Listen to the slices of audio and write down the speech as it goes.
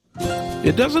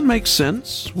It doesn't make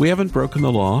sense. We haven't broken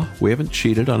the law. We haven't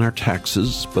cheated on our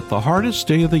taxes. But the hardest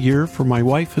day of the year for my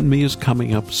wife and me is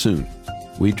coming up soon.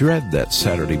 We dread that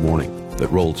Saturday morning that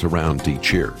rolls around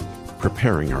each year,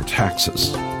 preparing our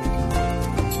taxes.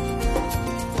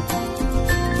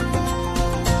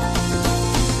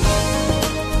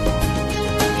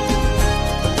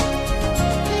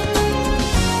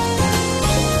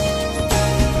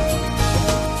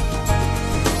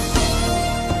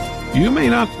 You may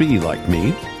not be like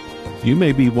me. You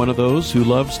may be one of those who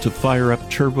loves to fire up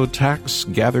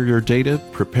TurboTax, gather your data,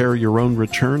 prepare your own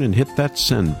return, and hit that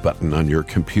send button on your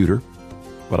computer.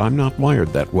 But I'm not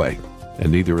wired that way,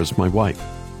 and neither is my wife.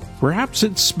 Perhaps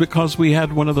it's because we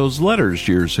had one of those letters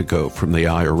years ago from the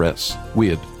IRS. We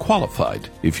had qualified,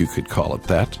 if you could call it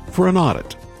that, for an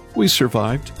audit. We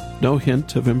survived, no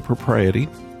hint of impropriety,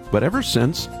 but ever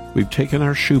since, we've taken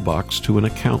our shoebox to an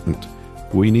accountant.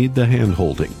 We need the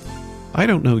hand-holding. I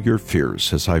don't know your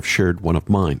fears as I've shared one of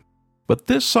mine, but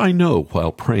this I know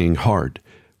while praying hard.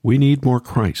 We need more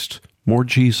Christ, more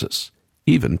Jesus,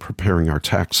 even preparing our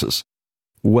taxes.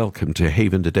 Welcome to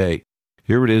Haven Today.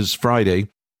 Here it is Friday.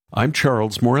 I'm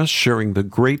Charles Morris, sharing the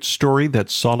great story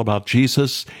that's all about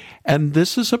Jesus, and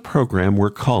this is a program we're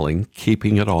calling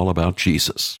Keeping It All About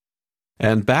Jesus.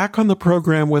 And back on the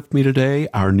program with me today,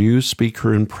 our new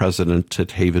speaker and president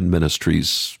at Haven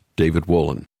Ministries, David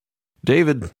Wolin.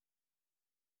 David,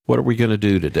 what are we going to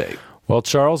do today? Well,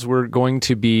 Charles, we're going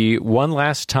to be one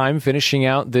last time finishing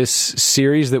out this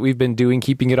series that we've been doing,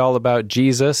 Keeping It All About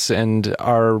Jesus, and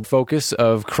our focus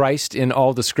of Christ in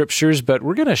all the Scriptures. But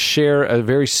we're going to share a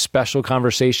very special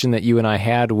conversation that you and I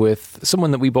had with someone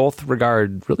that we both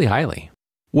regard really highly.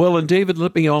 Well, and David,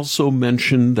 let me also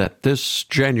mention that this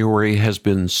January has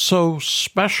been so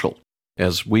special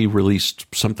as we released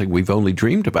something we've only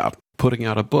dreamed about, putting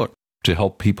out a book to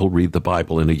help people read the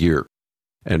Bible in a year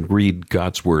and read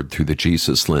God's Word through the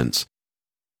Jesus lens.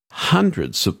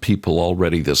 Hundreds of people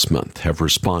already this month have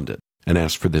responded and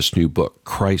asked for this new book,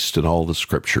 Christ in All the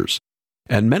Scriptures.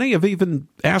 And many have even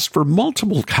asked for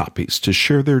multiple copies to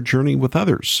share their journey with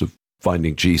others of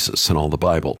finding Jesus in all the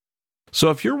Bible. So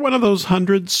if you're one of those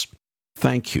hundreds,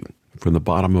 thank you from the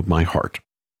bottom of my heart.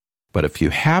 But if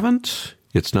you haven't,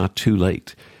 it's not too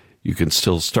late. You can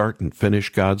still start and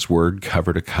finish God's Word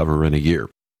cover to cover in a year.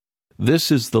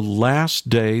 This is the last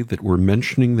day that we're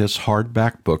mentioning this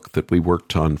hardback book that we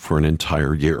worked on for an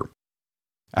entire year.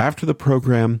 After the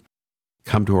program,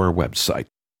 come to our website.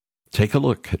 Take a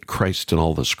look at Christ in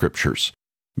All the Scriptures.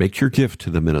 Make your gift to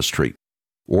the ministry.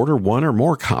 Order one or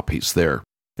more copies there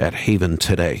at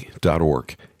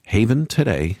haventoday.org,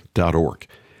 haventoday.org.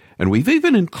 And we've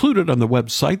even included on the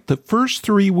website the first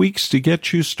 3 weeks to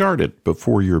get you started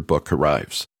before your book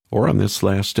arrives. Or on this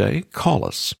last day, call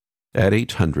us at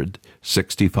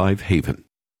 800-65-HAVEN,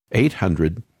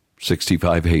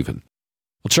 800-65-HAVEN.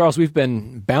 Well, Charles, we've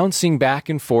been bouncing back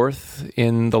and forth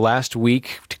in the last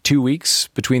week, 2 weeks,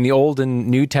 between the Old and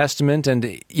New Testament. And,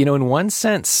 in one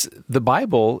sense, the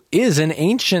Bible is an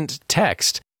ancient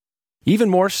text. Even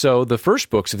more so, the first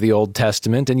books of the Old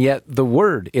Testament, and yet the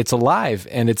Word, it's alive,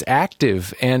 and it's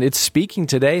active, and it's speaking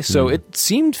today. So it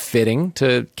seemed fitting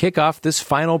to kick off this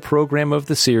final program of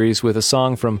the series with a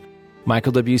song from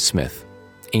Michael W. Smith,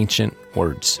 Ancient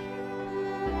Words.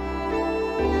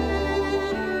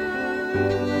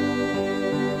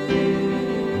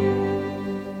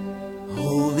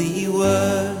 Holy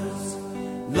words,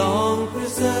 long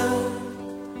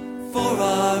preserved for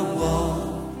our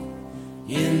walk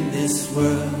in this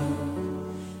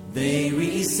world, they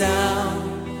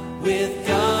resound with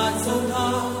God's own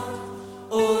heart.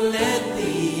 Oh, let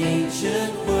the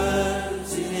ancient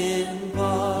words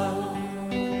impart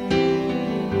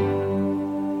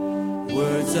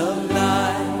words of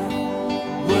life,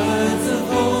 words of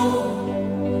hope,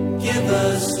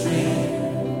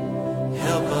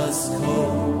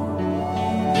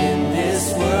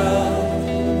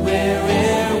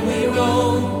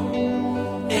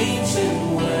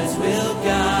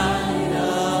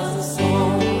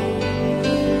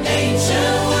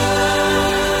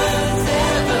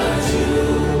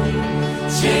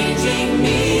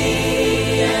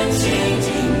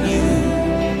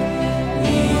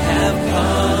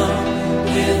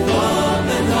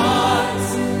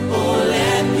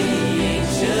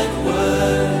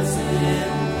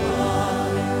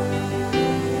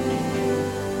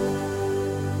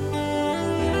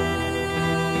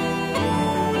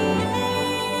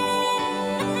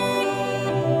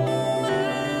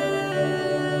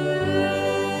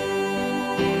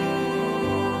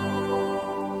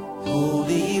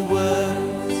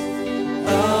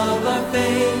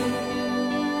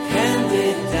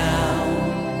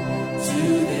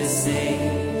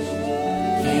 sage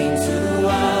came to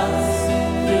us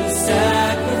through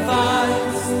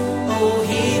sacrifice. Oh,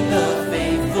 heed the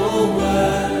faithful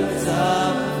words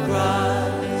of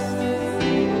Christ.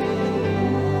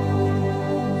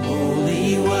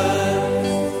 Holy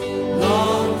words,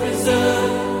 long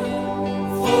preserved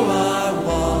for our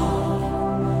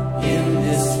walk in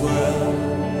this world.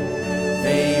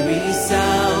 They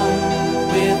resound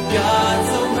with God's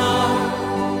own heart.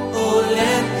 Oh,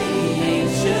 let the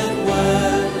ancient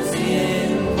words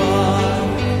impart.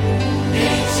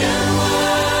 Ancient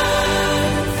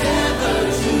words, ever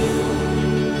true,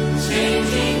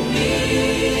 changing me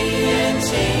and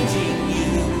changing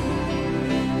you.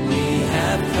 We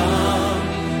have come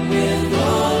with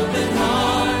open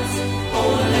hearts.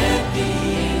 Oh, let the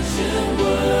ancient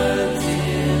words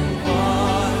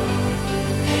impart.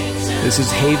 This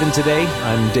is Haven Today.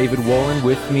 I'm David Wolin.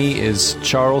 With me is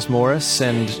Charles Morris.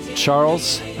 And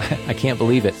Charles, I can't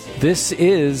believe it. This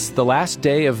is the last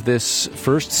day of this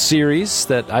first series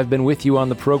that I've been with you on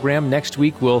the program. Next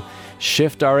week, we'll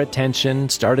shift our attention,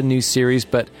 start a new series.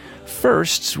 But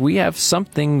first, we have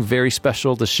something very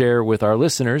special to share with our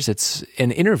listeners. It's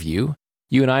an interview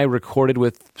you and I recorded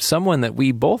with someone that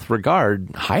we both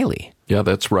regard highly. Yeah,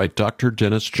 that's right. Dr.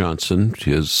 Dennis Johnson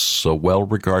is a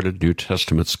well-regarded New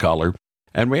Testament scholar,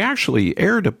 and we actually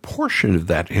aired a portion of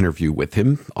that interview with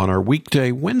him on our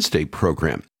weekday Wednesday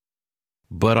program.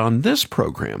 But on this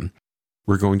program,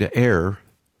 we're going to air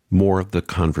more of the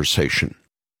conversation.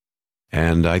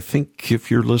 And I think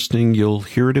if you're listening, you'll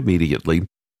hear it immediately.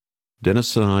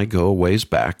 Dennis and I go a ways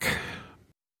back.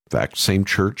 In fact, same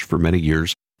church for many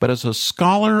years. But as a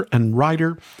scholar and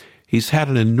writer, he's had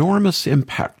an enormous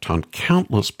impact on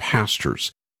countless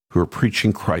pastors who are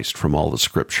preaching Christ from all the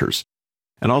scriptures,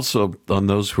 and also on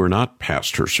those who are not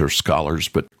pastors or scholars,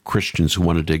 but Christians who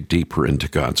want to dig deeper into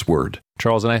God's Word.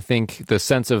 Charles, and I think the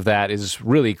sense of that is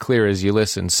really clear as you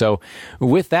listen. So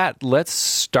with that, let's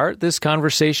start this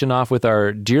conversation off with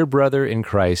our dear brother in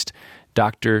Christ,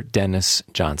 Dr. Dennis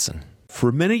Johnson.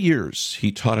 For many years,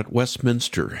 he taught at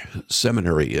Westminster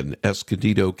Seminary in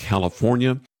Escondido,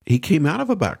 California. He came out of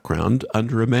a background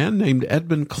under a man named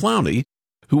Edmund Clowney,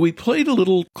 who we played a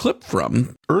little clip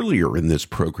from earlier in this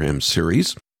program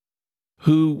series,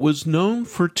 who was known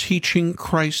for teaching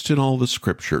Christ in all the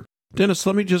Scripture. Dennis,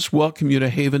 let me just welcome you to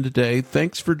Haven today.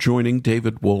 Thanks for joining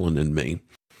David Wolin and me.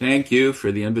 Thank you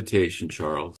for the invitation,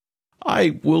 Charles.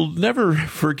 I will never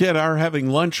forget our having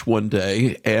lunch one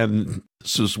day, and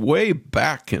this was way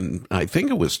back in, I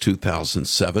think it was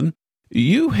 2007.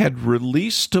 You had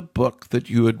released a book that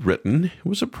you had written. It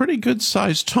was a pretty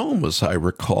good-sized tome, as I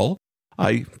recall.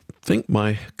 I think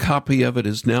my copy of it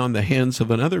is now in the hands of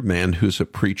another man who's a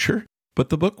preacher. But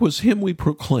the book was Him We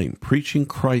Proclaim, Preaching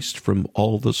Christ from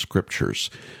All the Scriptures.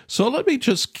 So let me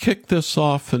just kick this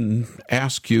off and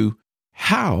ask you,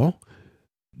 how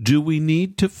do we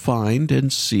need to find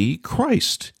and see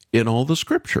Christ in all the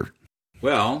Scripture?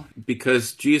 Well,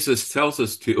 because Jesus tells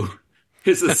us to.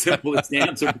 Is the simplest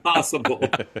answer possible.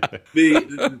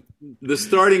 The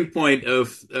starting point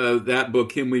of that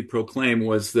book, Him We Proclaim,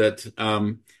 was that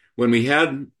when we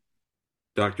had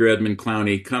Dr. Edmund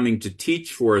Clowney coming to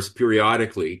teach for us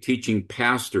periodically, teaching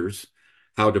pastors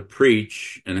how to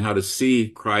preach and how to see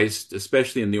Christ,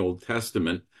 especially in the Old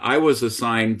Testament, I was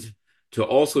assigned to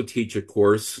also teach a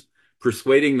course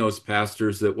persuading those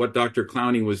pastors that what Dr.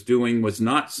 Clowney was doing was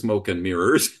not smoke and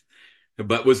mirrors,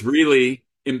 but was really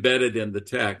embedded in the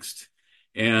text.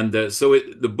 And so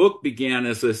the book began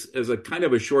as a kind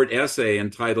of a short essay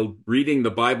entitled Reading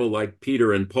the Bible Like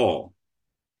Peter and Paul.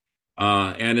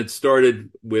 And it started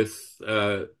with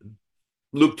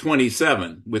Luke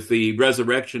 27, with the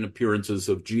resurrection appearances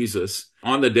of Jesus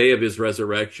on the day of his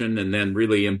resurrection, and then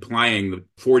really implying the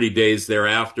 40 days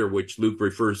thereafter, which Luke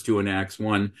refers to in Acts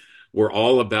 1, were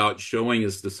all about showing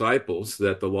his disciples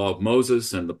that the law of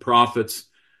Moses and the prophets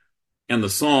and the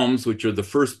Psalms, which are the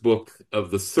first book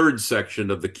of the third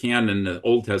section of the canon, the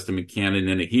Old Testament canon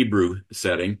in a Hebrew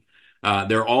setting,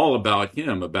 they're all about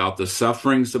him, about the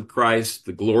sufferings of Christ,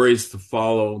 the glories to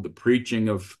follow, the preaching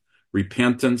of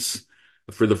repentance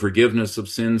for the forgiveness of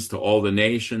sins to all the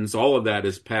nations. All of that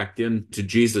is packed into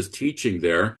Jesus' teaching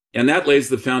there. And that lays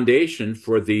the foundation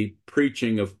for the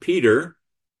preaching of Peter.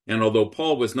 And although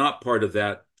Paul was not part of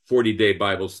that 40-day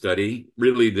Bible study,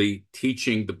 really the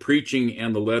teaching, the preaching,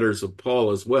 and the letters of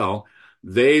Paul as well,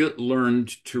 they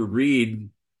learned to read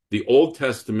the Old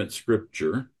Testament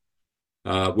scripture,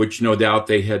 which no doubt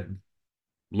they had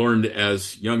learned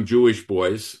as young Jewish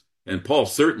boys, and Paul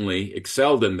certainly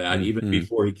excelled in that even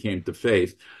before he came to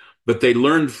faith. But they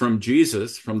learned from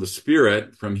Jesus, from the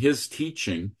Spirit, from his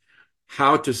teaching,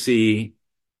 how to see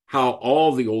how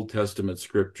all the Old Testament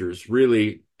scriptures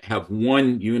really have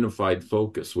one unified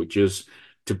focus, which is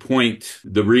to point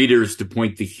the readers, to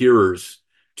point the hearers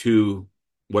to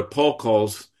what Paul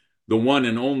calls the one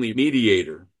and only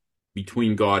mediator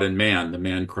between God and man, the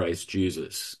man Christ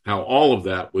Jesus. How all of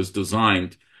that was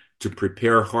designed to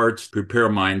prepare hearts, prepare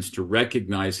minds to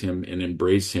recognize him and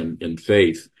embrace him in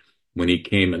faith when he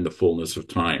came in the fullness of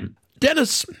time.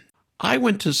 Dennis, I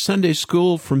went to Sunday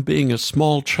school from being a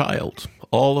small child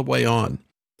all the way on.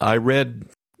 I read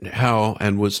how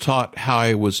and was taught how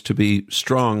I was to be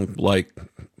strong like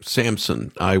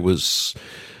Samson. I was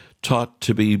taught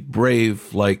to be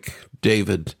brave like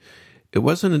David. It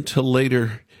wasn't until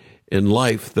later in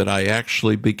life that I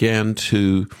actually began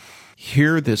to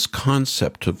hear this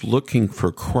concept of looking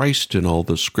for Christ in all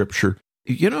the scripture.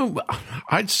 You know,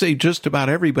 I'd say just about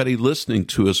everybody listening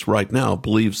to us right now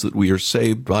believes that we are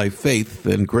saved by faith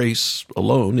and grace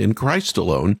alone, in Christ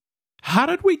alone. How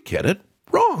did we get it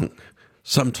wrong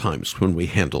sometimes when we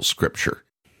handle scripture?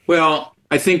 Well,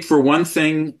 I think for one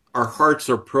thing, our hearts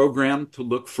are programmed to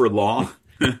look for law,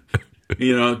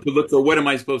 to look for what am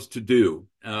I supposed to do?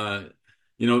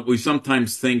 We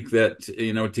sometimes think that,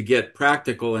 to get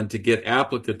practical and to get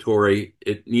applicatory,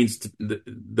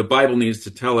 the Bible needs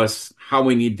to tell us how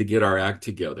we need to get our act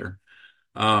together.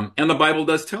 And the Bible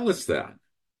does tell us that.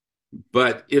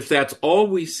 But if that's all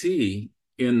we see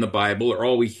in the Bible or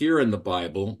all we hear in the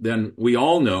Bible, then we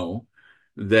all know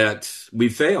that we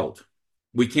failed.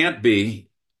 We can't be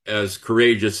as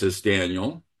courageous as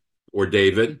Daniel or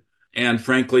David. And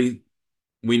frankly,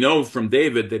 we know from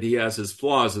David that he has his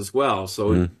flaws as well.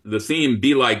 So the theme,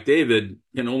 be like David,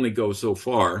 can only go so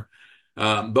far.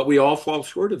 But we all fall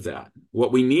short of that.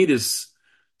 What we need is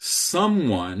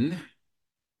someone,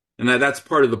 and that's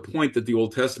part of the point that the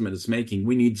Old Testament is making.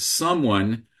 We need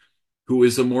someone who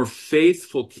is a more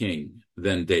faithful king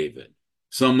than David,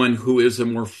 someone who is a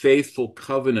more faithful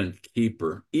covenant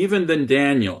keeper, even than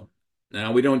Daniel.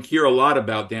 Now, we don't hear a lot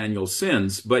about Daniel's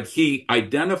sins, but he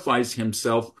identifies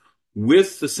himself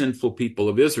with the sinful people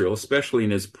of Israel, especially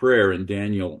in his prayer in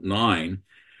Daniel 9.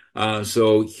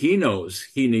 So he knows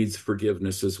he needs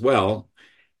forgiveness as well.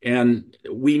 And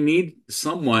we need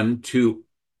someone to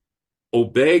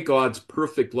obey God's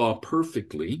perfect law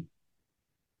perfectly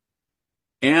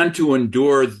and to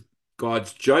endure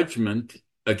God's judgment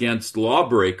against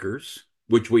lawbreakers,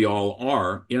 which we all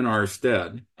are, in our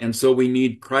stead. And so we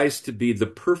need Christ to be the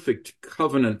perfect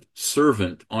covenant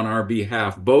servant on our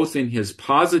behalf, both in his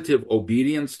positive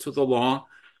obedience to the law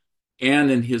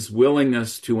and in his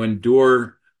willingness to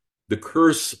endure the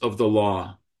curse of the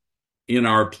law in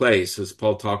our place, as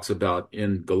Paul talks about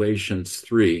in Galatians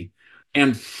 3.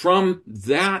 And from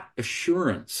that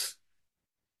assurance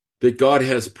that God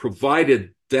has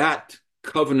provided that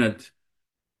covenant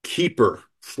keeper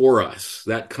for us,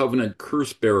 that covenant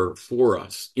curse bearer for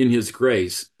us in his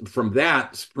grace, from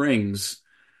that springs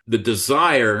the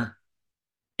desire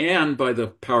and, by the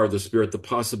power of the Spirit, the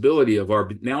possibility of our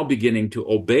now beginning to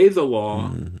obey the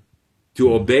law,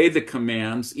 to obey the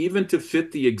commands, even to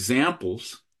fit the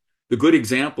examples, the good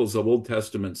examples of Old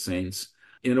Testament saints,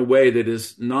 in a way that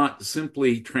is not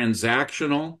simply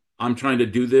transactional. I'm trying to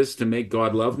do this to make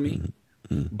God love me,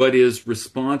 but is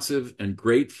responsive and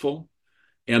grateful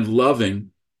and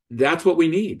loving. That's what we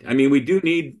need. I mean, we do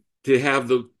need to have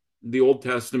the Old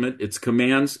Testament, its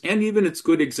commands, and even its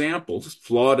good examples,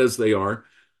 flawed as they are,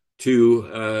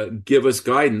 to give us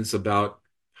guidance about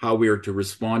how we are to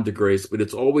respond to grace. But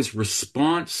it's always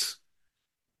response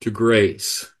to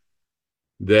grace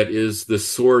that is the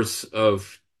source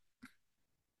of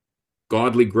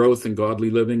godly growth and godly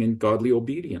living and godly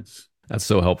obedience. That's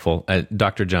so helpful.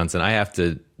 Dr. Johnson, I have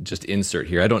to just insert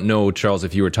here. I don't know, Charles,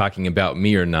 if you were talking about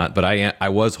me or not, but I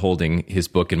was holding his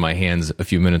book in my hands a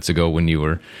few minutes ago when you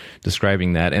were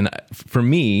describing that. And for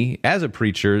me, as a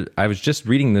preacher, I was just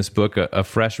reading this book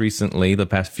afresh recently, the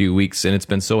past few weeks, and it's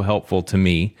been so helpful to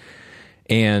me.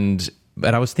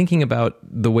 But I was thinking about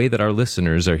the way that our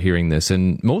listeners are hearing this,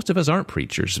 and most of us aren't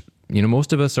preachers.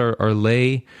 Most of us are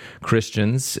lay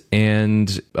Christians,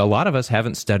 and a lot of us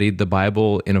haven't studied the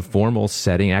Bible in a formal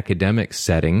setting, academic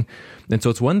setting. And so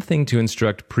it's one thing to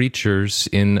instruct preachers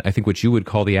in, I think, what you would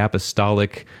call the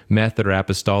apostolic method or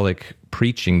apostolic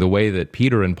preaching, the way that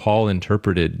Peter and Paul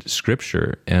interpreted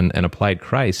Scripture and applied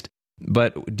Christ.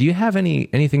 But do you have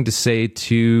anything to say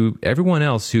to everyone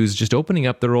else who's just opening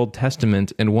up their Old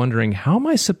Testament and wondering, how am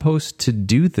I supposed to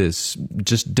do this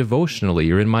just devotionally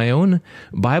or in my own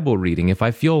Bible reading if I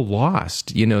feel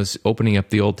lost, opening up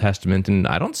the Old Testament and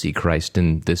I don't see Christ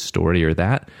in this story or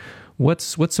that?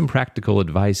 What's some practical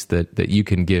advice that you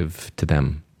can give to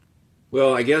them?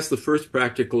 Well, I guess the first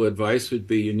practical advice would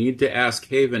be you need to ask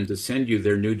Haven to send you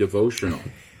their new devotional.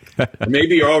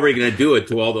 Maybe you're already going to do it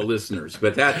to all the listeners,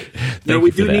 but Thank we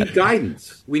you for do that. need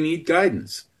guidance. We need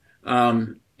guidance.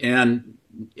 And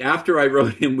after I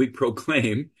wrote Him We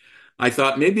Proclaim, I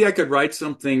thought maybe I could write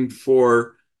something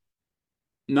for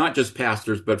not just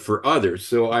pastors, but for others.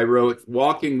 So I wrote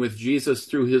Walking with Jesus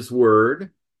Through His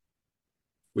Word,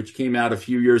 which came out a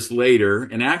few years later,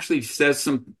 and actually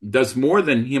does more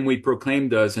than Him We Proclaim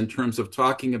does in terms of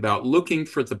talking about looking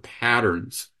for the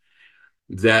patterns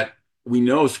that we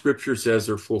know Scripture says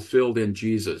are fulfilled in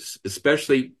Jesus,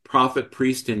 especially prophet,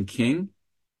 priest, and king,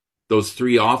 those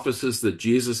three offices that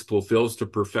Jesus fulfills to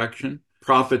perfection.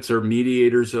 Prophets are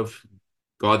mediators of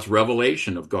God's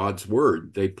revelation, of God's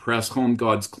word. They press home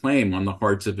God's claim on the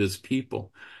hearts of his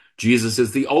people. Jesus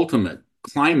is the ultimate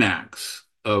climax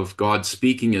of God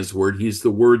speaking his word. He's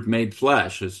the word made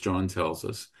flesh, as John tells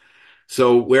us.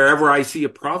 So wherever I see a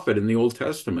prophet in the Old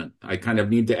Testament, I kind of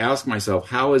need to ask myself,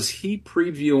 how is he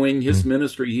previewing his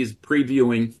ministry? He's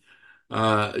previewing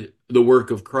the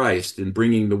work of Christ in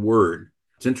bringing the word.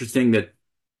 It's interesting that,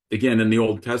 again, in the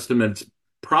Old Testament,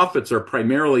 prophets are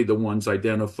primarily the ones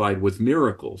identified with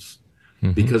miracles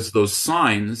because those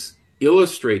signs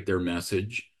illustrate their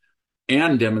message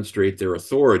and demonstrate their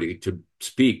authority to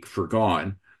speak for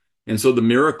God. And so the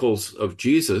miracles of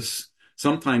Jesus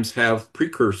sometimes have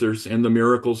precursors in the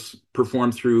miracles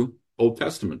performed through Old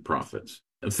Testament prophets.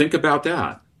 And think about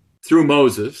that. Through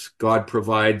Moses, God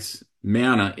provides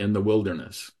manna in the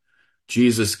wilderness.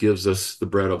 Jesus gives us the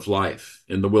bread of life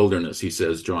in the wilderness, he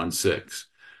says, John 6.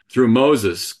 Through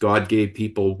Moses, God gave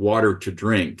people water to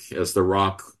drink as the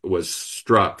rock was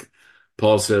struck.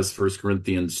 Paul says, 1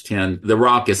 Corinthians 10, the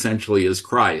rock essentially is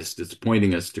Christ. It's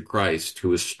pointing us to Christ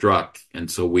who is struck, and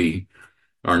so we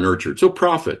are nurtured. So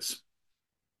prophets,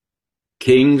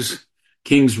 kings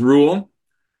rule,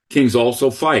 kings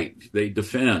also fight. They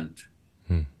defend.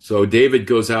 So David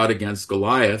goes out against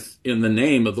Goliath in the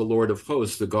name of the Lord of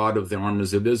hosts, the God of the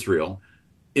armies of Israel,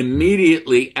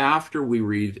 immediately after we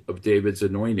read of David's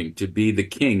anointing to be the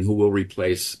king who will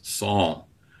replace Saul.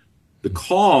 The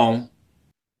call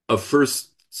of 1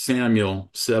 Samuel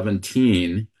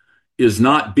 17 is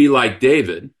not be like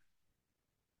David,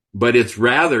 but it's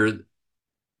rather,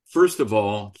 first of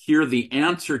all, hear the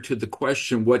answer to the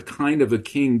question, what kind of a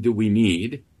king do we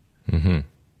need?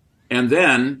 And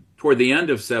then, toward the end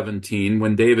of 17,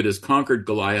 when David has conquered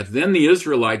Goliath, then the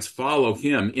Israelites follow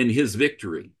him in his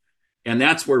victory. And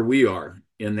that's where we are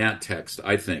in that text,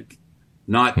 I think.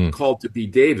 Not called to be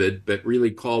David, but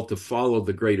really called to follow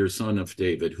the greater son of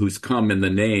David, who's come in the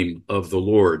name of the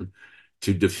Lord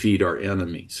to defeat our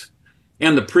enemies.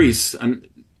 And the priests,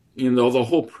 the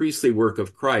whole priestly work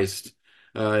of Christ,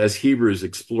 as Hebrews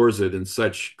explores it in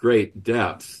such great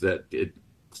depth, that it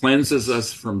cleanses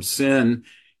us from sin.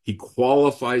 He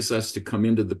qualifies us to come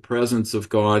into the presence of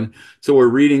God. So we're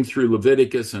reading through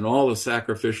Leviticus and all the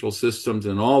sacrificial systems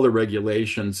and all the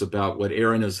regulations about what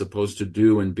Aaron is supposed to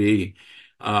do and be.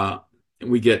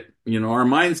 We get, our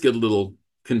minds get a little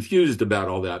confused about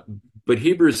all that. But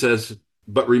Hebrews says,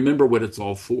 but remember what it's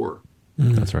all for.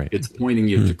 That's right. It's pointing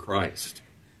you to Christ.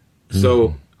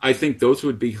 So I think those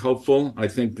would be helpful. I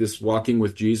think this walking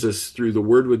with Jesus through the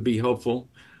word would be helpful.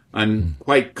 I'm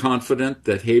quite confident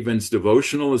that Haven's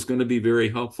devotional is going to be very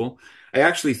helpful. I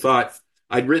actually thought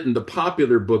I'd written the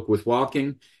popular book with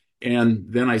walking, and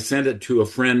then I sent it to a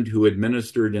friend who had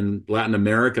ministered in Latin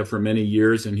America for many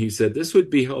years, and he said, this would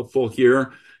be helpful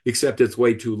here, except it's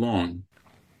way too long.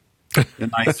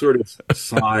 And I sort of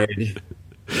sighed.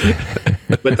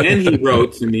 But then he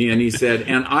wrote to me and he said,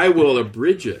 and I will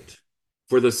abridge it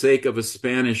for the sake of a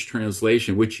Spanish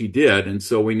translation, which he did. And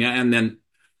so then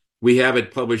we have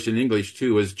it published in English,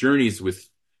 too, as Journeys with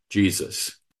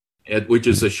Jesus, which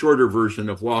is a shorter version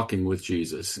of Walking with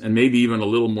Jesus, and maybe even a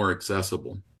little more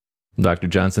accessible. Dr.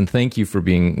 Johnson, thank you for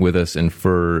being with us and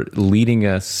for leading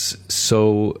us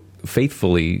so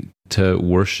faithfully to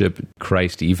worship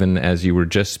Christ, even as you were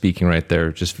just speaking right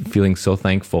there, just feeling so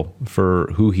thankful for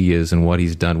who he is and what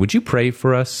he's done. Would you pray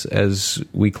for us as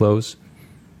we close?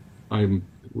 I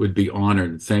would be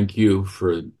honored. Thank you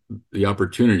for the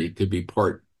opportunity to be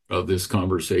part of this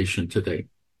conversation today.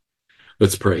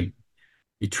 Let's pray.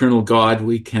 Eternal God,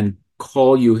 we can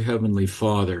call you Heavenly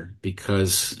Father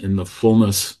because in the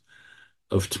fullness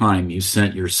of time you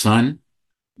sent your Son,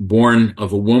 born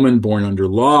of a woman, born under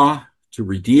law, to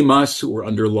redeem us who were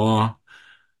under law,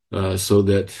 so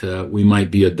that we might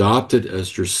be adopted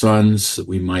as your sons, that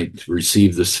we might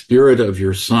receive the Spirit of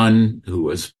your Son who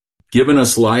has given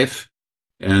us life,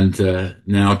 and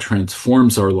now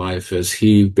transforms our life as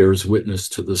he bears witness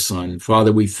to the Son.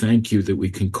 Father, we thank you that we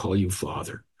can call you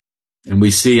Father. And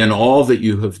we see in all that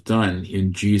you have done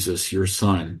in Jesus, your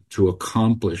Son, to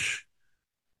accomplish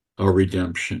our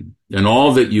redemption, and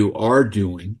all that you are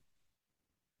doing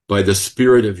by the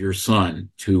Spirit of your Son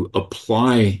to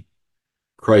apply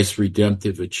Christ's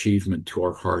redemptive achievement to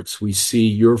our hearts. We see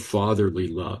your fatherly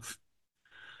love.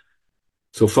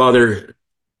 So, Father,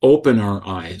 open our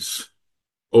eyes,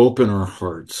 open our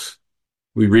hearts.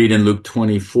 We read in Luke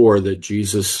 24 that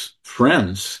Jesus'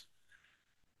 friends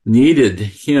needed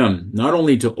him not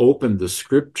only to open the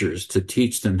scriptures to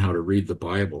teach them how to read the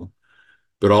Bible,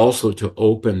 but also to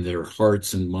open their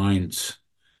hearts and minds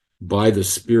by the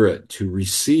Spirit to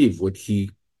receive what he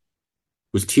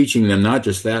was teaching them, not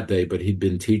just that day, but he'd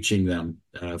been teaching them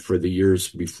for the years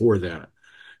before that,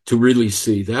 to really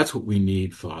see that's what we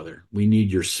need, Father. We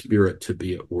need your Spirit to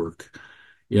be at work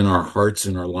in our hearts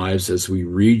and our lives as we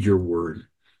read your word,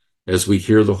 as we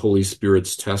hear the Holy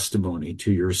Spirit's testimony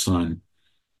to your Son,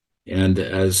 and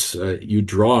as you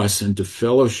draw us into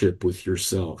fellowship with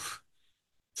yourself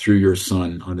through your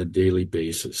Son on a daily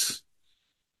basis.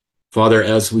 Father,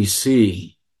 as we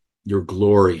see your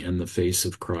glory in the face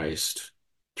of Christ,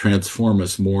 transform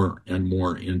us more and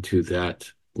more into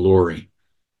that glory,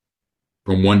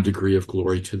 from one degree of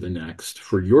glory to the next,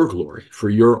 for your glory, for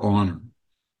your honor,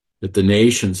 that the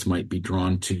nations might be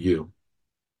drawn to you.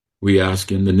 We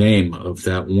ask in the name of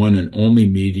that one and only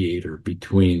mediator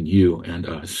between you and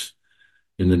us,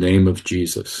 in the name of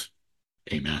Jesus.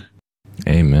 Amen.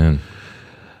 Amen.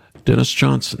 Dennis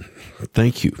Johnson,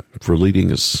 thank you for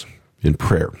leading us in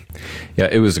prayer. Yeah,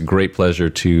 it was a great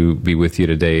pleasure to be with you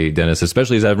today, Dennis,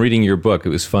 especially as I'm reading your book. It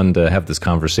was fun to have this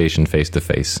conversation face to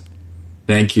face.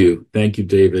 Thank you. Thank you,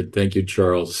 David. Thank you,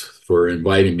 Charles, for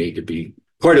inviting me to be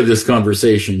part of this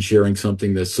conversation, sharing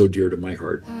something that's so dear to my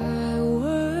heart. I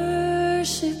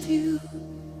worship you,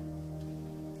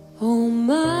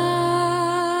 Almighty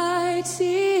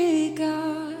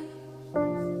God.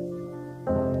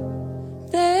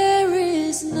 There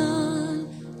is none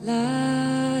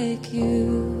like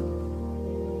you.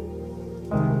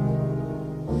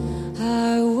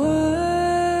 I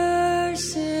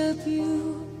worship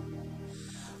you,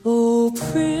 O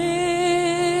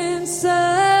Prince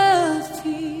of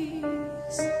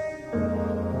Peace.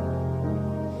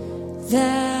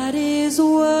 That is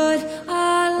what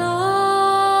I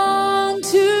long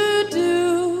to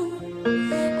do.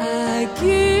 I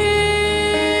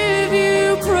give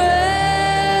you praise,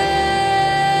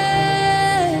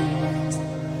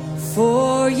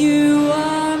 for you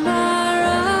are my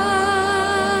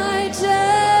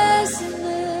righteousness.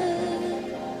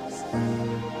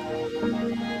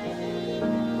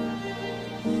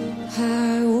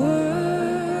 I worship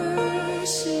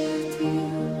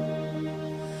you,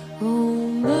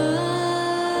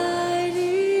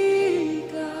 Almighty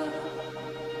God.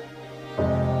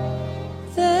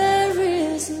 There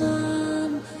is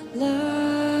none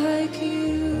like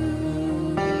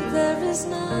you. There is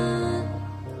none.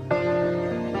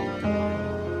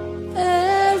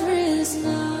 There is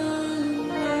none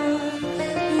like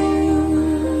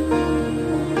you.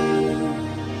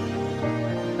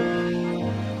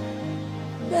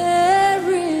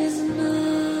 There is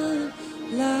none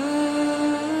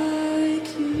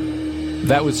like you.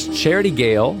 That was Charity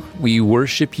Gale. We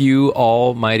worship you,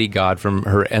 Almighty God, from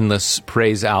her Endless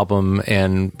Praise album.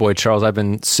 And boy, Charles, I've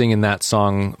been singing that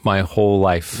song my whole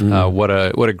life. What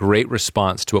a great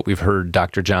response to what we've heard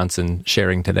Dr. Johnson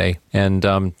sharing today. And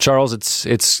Charles,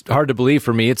 it's hard to believe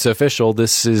for me. It's official.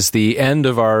 This is the end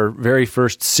of our very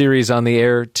first series on the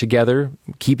air together,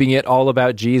 keeping it all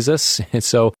about Jesus. And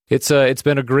so it's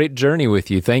been a great journey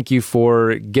with you. Thank you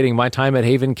for getting my time at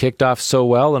Haven kicked off so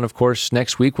well. And of course,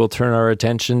 next week we'll turn our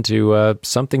attention to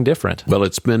something different. Well,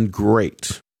 it's been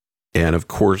great. And of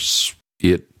course,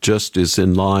 it just is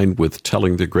in line with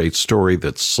telling the great story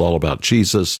that's all about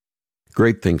Jesus.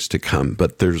 Great things to come.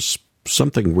 But there's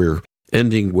something we're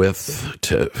ending with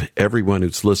to everyone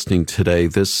who's listening today.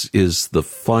 This is the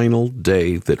final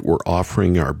day that we're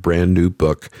offering our brand new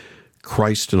book,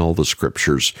 Christ in All the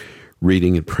Scriptures,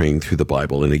 reading and praying through the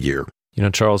Bible in a year. You know,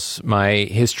 Charles, my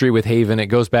history with Haven, it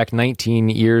goes back 19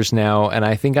 years now, and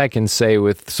I think I can say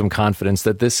with some confidence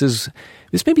that this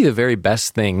may be the very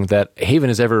best thing that Haven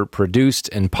has ever produced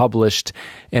and published,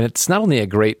 and it's not only a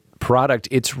great product,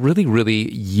 it's really, really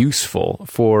useful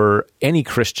for any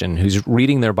Christian who's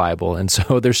reading their Bible. And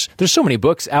so there's so many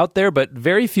books out there, but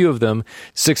very few of them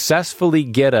successfully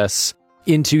get us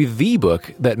into the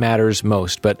book that matters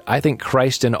most. But I think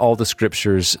Christ in All the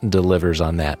Scriptures delivers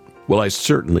on that. Well, I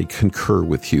certainly concur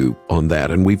with you on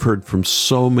that. And we've heard from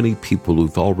so many people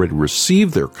who've already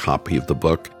received their copy of the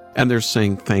book, and they're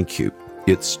saying thank you.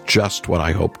 It's just what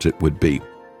I hoped it would be.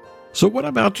 So what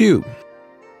about you?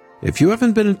 If you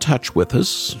haven't been in touch with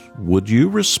us, would you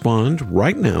respond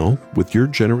right now with your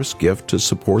generous gift to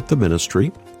support the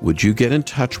ministry? Would you get in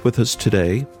touch with us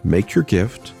today, make your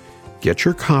gift, get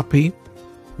your copy,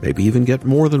 maybe even get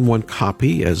more than one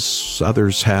copy as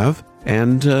others have?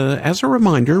 And as a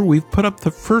reminder, we've put up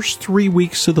the first 3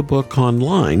 weeks of the book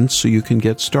online so you can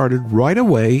get started right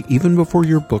away, even before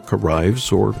your book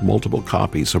arrives or multiple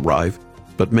copies arrive.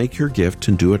 But make your gift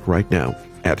and do it right now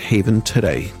at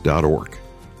haventoday.org.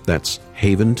 That's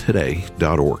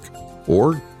haventoday.org.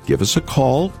 Or give us a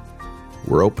call.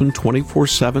 We're open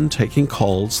 24/7 taking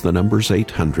calls. The number's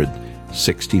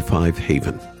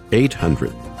 800-65-HAVEN.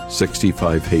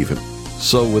 800-65-HAVEN.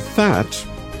 So with that,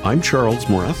 I'm Charles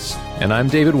Moretz. And I'm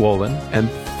David Wolin. And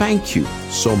thank you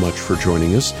so much for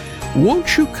joining us.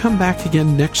 Won't you come back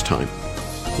again next time,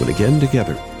 when again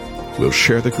together we'll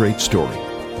share the great story.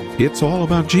 It's all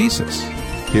about Jesus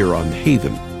here on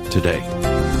Haven Today.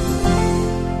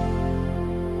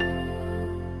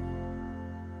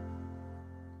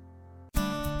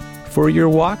 For your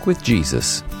walk with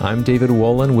Jesus, I'm David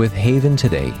Wolin with Haven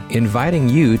Today, inviting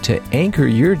you to anchor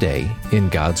your day in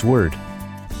God's Word.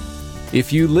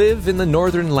 If you live in the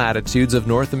northern latitudes of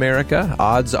North America,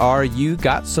 odds are you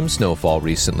got some snowfall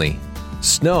recently.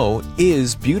 Snow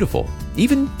is beautiful,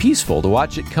 even peaceful to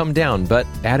watch it come down, but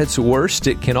at its worst,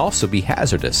 it can also be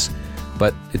hazardous.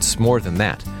 But it's more than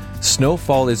that.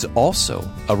 Snowfall is also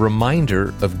a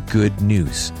reminder of good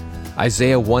news.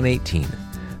 Isaiah 1:18,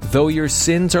 though your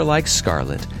sins are like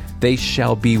scarlet, they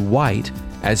shall be white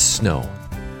as snow.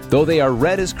 Though they are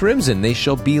red as crimson, they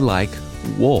shall be like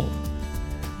wool.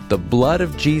 The blood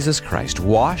of Jesus Christ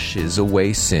washes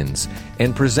away sins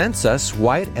and presents us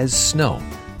white as snow.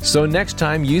 So next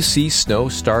time you see snow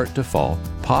start to fall,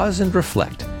 pause and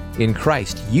reflect. In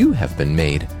Christ, you have been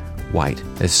made white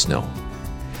as snow.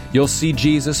 You'll see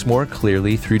Jesus more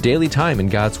clearly through daily time in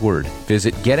God's Word.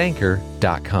 Visit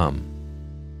getanchor.com.